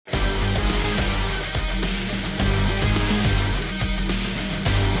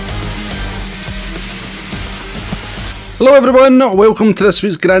Hello everyone, welcome to this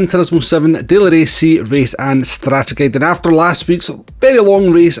week's Gran Turismo 7 Daily Race and Strategy Guide. And after last week's very long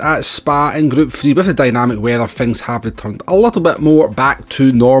race at Spa in Group 3 with the dynamic weather, things have returned a little bit more back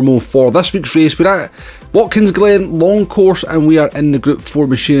to normal for this week's race. We're at Watkins Glen Long Course and we are in the Group 4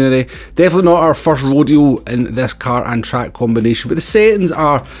 machinery. Definitely not our first rodeo in this car and track combination, but the settings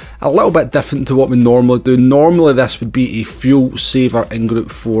are a little bit different to what we normally do. Normally this would be a fuel saver in Group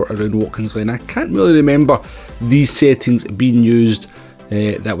 4 around Watkins Glen. I can't really remember these settings being used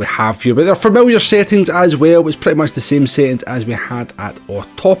that we have here, but they're familiar settings as well. It's pretty much the same settings as we had at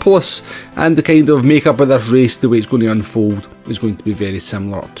Autopolis, and the kind of makeup of this race, the way it's going to unfold, is going to be very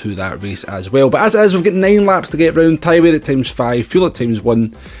similar to that race as well. But as it is, we've got 9 laps to get round, tyre wear at ×5, fuel at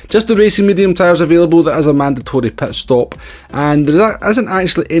 ×1, just the racing medium tyres available. That is a mandatory pit stop, and there isn't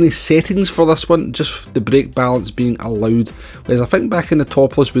actually any settings for this one, just the brake balance being allowed, whereas I think back in the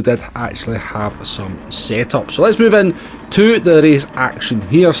Autopolis we did actually have some setup. So let's move in to the race action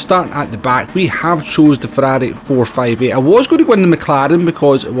here. Starting at the back, we have chose the Ferrari 458. I was going to go in the McLaren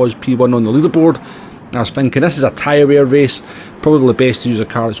because it was P1 on the leaderboard. I was thinking this is a tyre wear race, probably best to use a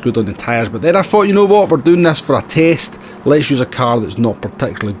car that's good on the tyres, but then I thought, you know what, we're doing this for a test, let's use a car that's not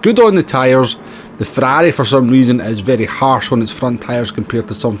particularly good on the tyres. The Ferrari for some reason is very harsh on its front tyres compared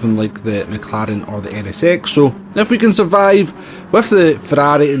to something like the McLaren or the NSX, so if we can survive with the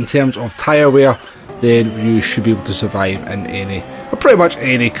Ferrari in terms of tyre wear, then you should be able to survive in any, or pretty much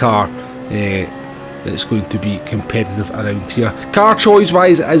any car that's going to be competitive around here. Car choice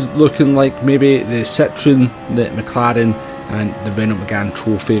wise, it is looking like maybe the Citroen, the McLaren and the Renault Megane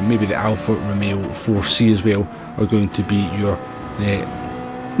Trophy, maybe the Alfa Romeo 4C as well, are going to be your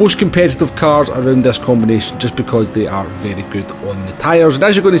most competitive cars around this combination, just because they are very good on the tyres. And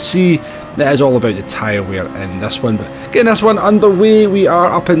as you're going to see, that is all about the tyre wear in this one. But getting this one underway, we are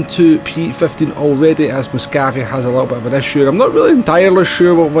up into P15 already, as Muscavi has a little bit of an issue. I'm not really entirely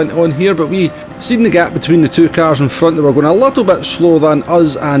sure what went on here, but we seen the gap between the two cars in front. They were going a little bit slower than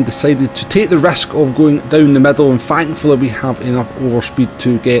us and decided to take the risk of going down the middle, and thankfully we have enough overspeed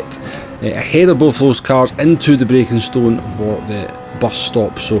to get ahead of both those cars into the braking stone for the bus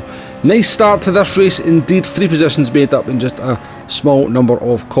stop. So nice start to this race indeed. 3 positions made up in just a small number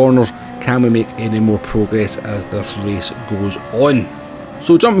of corners. Can we make any more progress as this race goes on?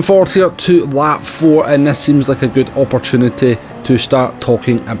 So jumping forward here to lap 4, and this seems like a good opportunity to start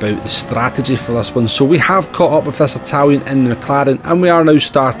talking about the strategy for this one. So we have caught up with this Italian in the McLaren, and we are now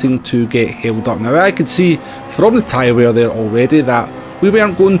starting to get held up. Now I could see from the tyre wear there already that we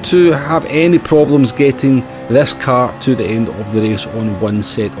weren't going to have any problems getting this car to the end of the race on one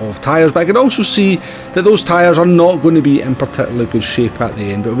set of tyres, but I can also see that those tyres are not going to be in particularly good shape at the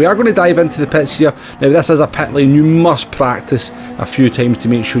end. But we are going to dive into the pits here. Now this is a pit lane, you must practice a few times to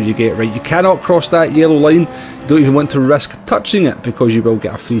make sure you get it right. You cannot cross that yellow line, you don't even want to risk touching it because you will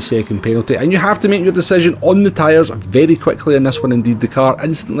get a 3-second penalty, and you have to make your decision on the tyres very quickly in this one. Indeed, the car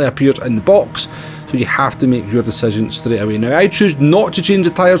instantly appears in the box, so you have to make your decision straight away. Now I choose not to change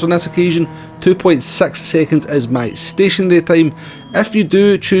the tyres on this occasion. 2.6 seconds is my stationary time. If you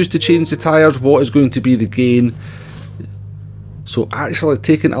do choose to change the tyres, what is going to be the gain? So actually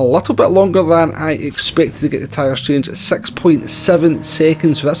taking a little bit longer than I expected to get the tyres changed. 6.7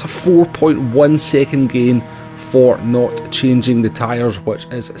 seconds, so that's a 4.1 second gain for not changing the tyres, which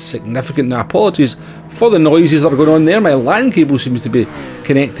is significant. Now apologies for the noises that are going on there. My LAN cable seems to be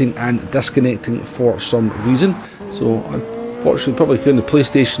connecting and disconnecting for some reason, so unfortunately probably couldn't. The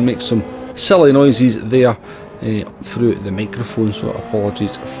PlayStation makes some silly noises there through the microphone, so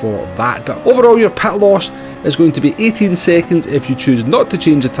apologies for that. But overall your pit loss is going to be 18 seconds if you choose not to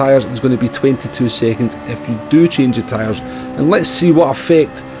change the tyres, and it's going to be 22 seconds if you do change the tyres. And let's see what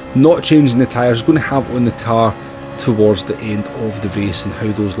effect not changing the tyres is going to have on the car towards the end of the race, and how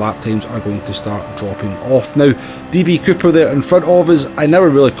those lap times are going to start dropping off. Now DB Cooper there in front of us, I never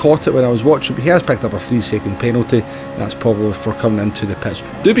really caught it when I was watching, but he has picked up a 3-second penalty, and that's probably for coming into the pits.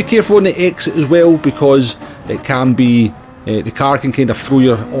 Do be careful on the exit as well, because it can be the car can kind of throw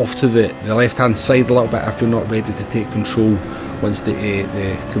you off to the left hand side a little bit if you're not ready to take control once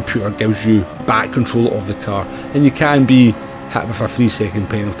the computer gives you back control of the car, and you can be hit with a 3-second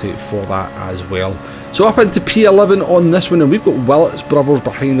penalty for that as well. So up into P11 on this one, and we've got Willett's brothers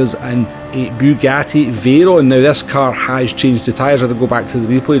behind us in a Bugatti Veyron. And now this car has changed the tyres. I had to go back to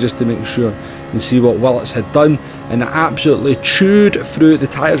the replay just to make sure and see what Willett's had done, and it absolutely chewed through the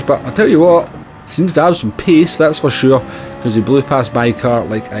tyres. But I'll tell you what, seems to have some pace, that's for sure, because he blew past my car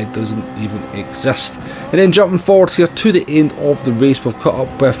like it doesn't even exist. And then jumping forward here to the end of the race, we've caught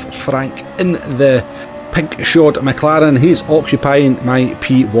up with Frank in the pink shod McLaren. He's occupying my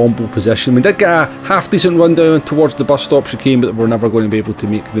P1 position. We did get a half decent run down towards the bus stop chicane, but we're never going to be able to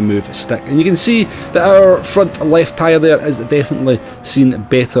make the move stick. And you can see that our front left tyre there has definitely seen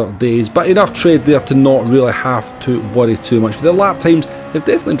better days, but enough tread there to not really have to worry too much. The lap times have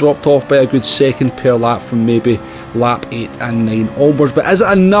definitely dropped off by a good second per lap from maybe lap 8 and 9 onwards, but is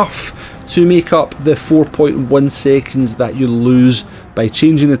it enough to make up the 4.1 seconds that you lose by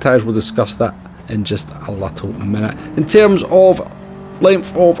changing the tyres? We'll discuss that in just a little minute. In terms of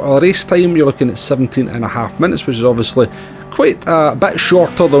length of race time, you're looking at 17.5 minutes, which is obviously quite a bit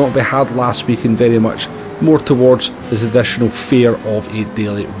shorter than what we had last week, and very much more towards the traditional fare of a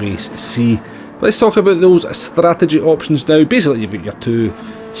daily race C. Let's talk about those strategy options now. Basically, you've got your two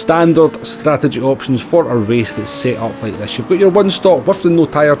standard strategy options for a race that's set up like this. You've got your one stop with the no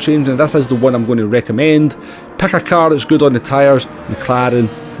tyre change, and this is the one I'm going to recommend. Pick a car that's good on the tyres: McLaren,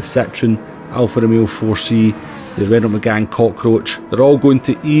 the Citroen, Alfa Romeo 4C, the Renault Megane Cockroach. They're all going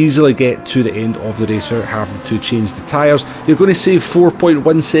to easily get to the end of the race without having to change the tyres. You're going to save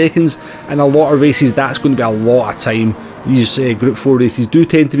 4.1 seconds. In a lot of races, that's going to be a lot of time. These Group 4 races do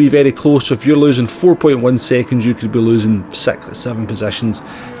tend to be very close, so if you're losing 4.1 seconds, you could be losing 6 or 7 positions.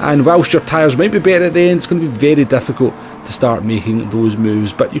 And whilst your tyres might be better at the end, it's going to be very difficult to start making those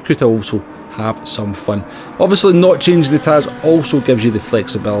moves, but you could also have some fun. Obviously, not changing the tyres also gives you the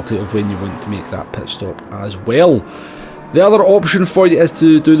flexibility of when you want to make that pit stop as well. The other option for you is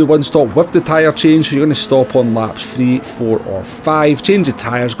to do the one stop with the tyre change, so you're going to stop on laps 3, 4 or 5, change the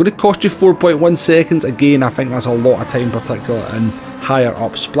tyres. Going to cost you 4.1 seconds. Again, I think that's a lot of time, particularly in higher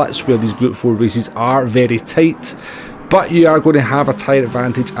up splits where these Group 4 races are very tight. But you are going to have a tyre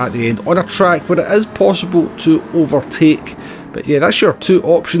advantage at the end on a track where it is possible to overtake. But yeah, that's your two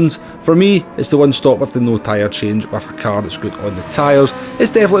options. For me, it's the one stop with the no tyre change with a car that's good on the tyres.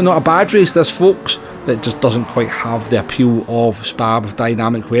 It's definitely not a bad race, this, folks. It just doesn't quite have the appeal of Spa with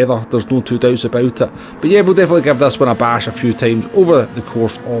dynamic weather. There's no two doubts about it. But yeah, we'll definitely give this one a bash a few times over the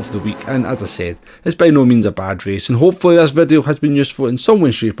course of the week. And as I said, it's by no means a bad race. And hopefully this video has been useful in some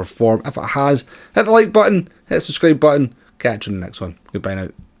way, shape or form. If it has, hit the like button, hit the subscribe button. Catch you in the next one. Goodbye now.